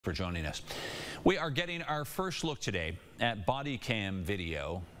For joining us. We are getting our first look today at body cam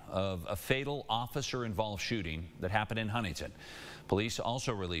video of a fatal officer-involved shooting that happened in Huntington. Police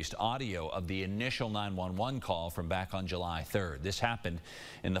also released audio of the initial 911 call from back on July 3rd. This happened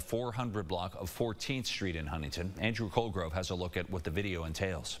in the 400 block of 14th Street in Huntington. Andrew Colgrove has a look at what the video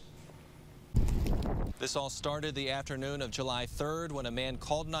entails. This all started the afternoon of July 3rd when a man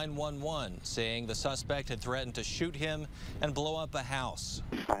called 911 saying the suspect had threatened to shoot him and blow up a house.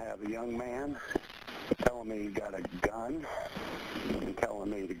 I have a young man telling me he got a gun and telling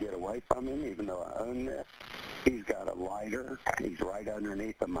me to get away from him even though I own this. He's got a lighter. He's right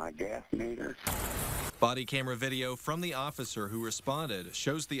underneath of my gas meter. Body camera video from the officer who responded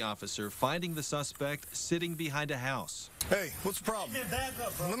shows the officer finding the suspect sitting behind a house. Hey, what's the problem?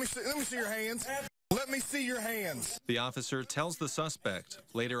 Let me see your hands. Let me see your hands. The officer tells the suspect,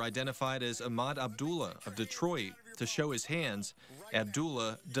 later identified as Ahmad Abdullah of Detroit, to show his hands.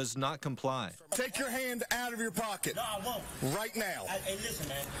 Abdullah does not comply. Take your hand out of your pocket. No, I won't. Right now. Hey, listen,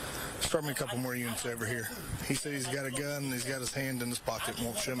 man. Start me a couple more units over here. He said he's got a gun and he's got his hand in his pocket and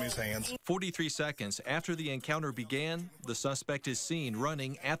won't show me his hands. 43 seconds after the encounter began, the suspect is seen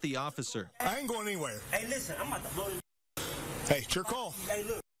running at the officer. I ain't going anywhere. Hey, listen, I'm about to blow this. Hey, it's your call. Hey,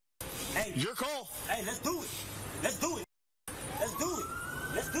 look. Hey. Your call. Hey, let's do it. Let's do it. Let's do it.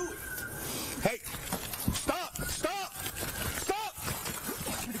 Let's do it. Hey, stop. Stop. Stop.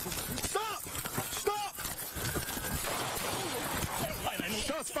 Stop. Stop.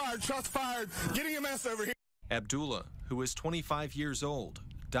 Shots fired. Shots fired. Get EMS over here. Abdullah, who is 25 years old,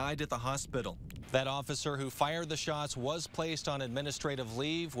 died at the hospital. That officer who fired the shots was placed on administrative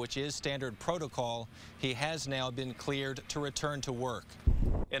leave, which is standard protocol. He has now been cleared to return to work.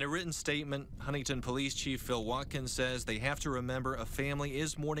 In a written statement, Huntington Police Chief Phil Watkins says they have to remember a family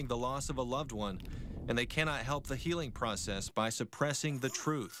is mourning the loss of a loved one, and they cannot help the healing process by suppressing the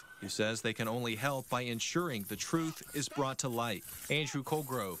truth. He says they can only help by ensuring the truth is brought to light. Andrew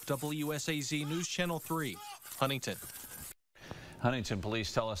Colgrove, WSAZ News Channel 3, Huntington. Huntington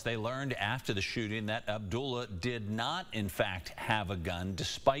police tell us they learned after the shooting that Abdullah did not, in fact, have a gun,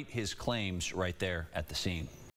 despite his claims right there at the scene.